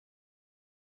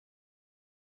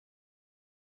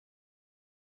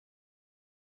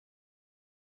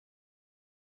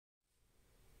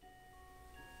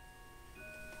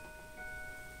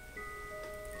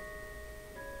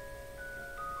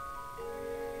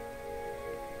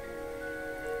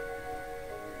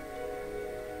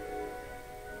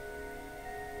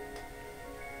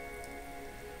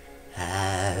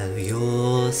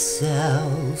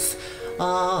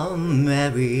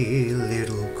merry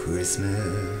little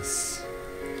Christmas.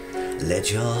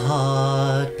 Let your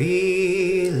heart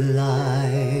be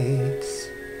light.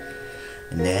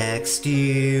 Next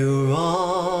year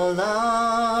all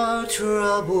our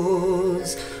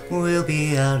troubles will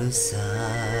be out of sight.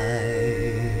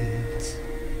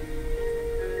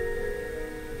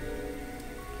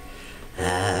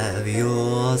 Have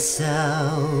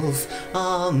yourself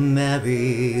a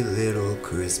merry little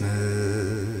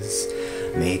Christmas.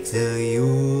 Make the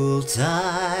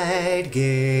Yuletide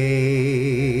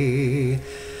gay.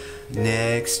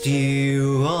 Next year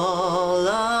all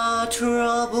our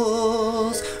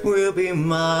troubles will be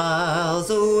miles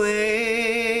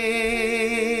away.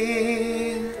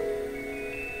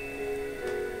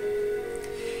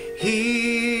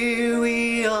 Here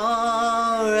we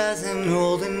are as in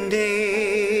olden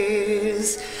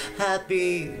days,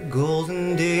 happy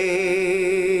golden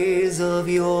days of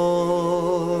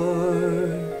yore.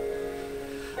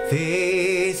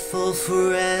 Faithful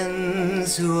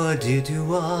friends who are dear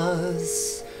to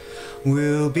us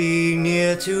will be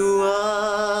near to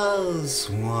us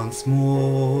once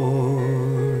more.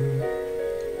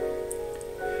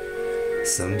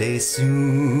 Someday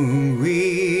soon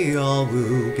we all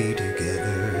will be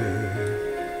together,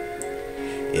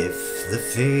 if the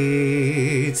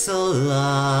fates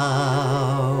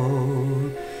allow.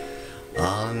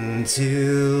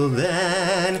 Until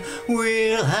then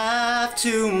we'll have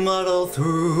to muddle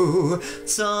through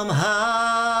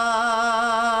somehow.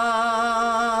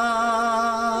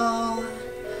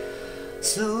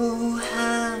 So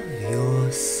have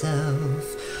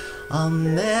yourself a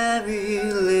merry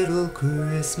little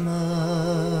Christmas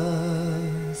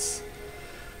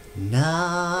now.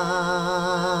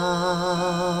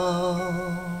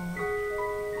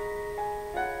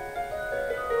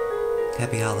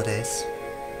 Happy holidays.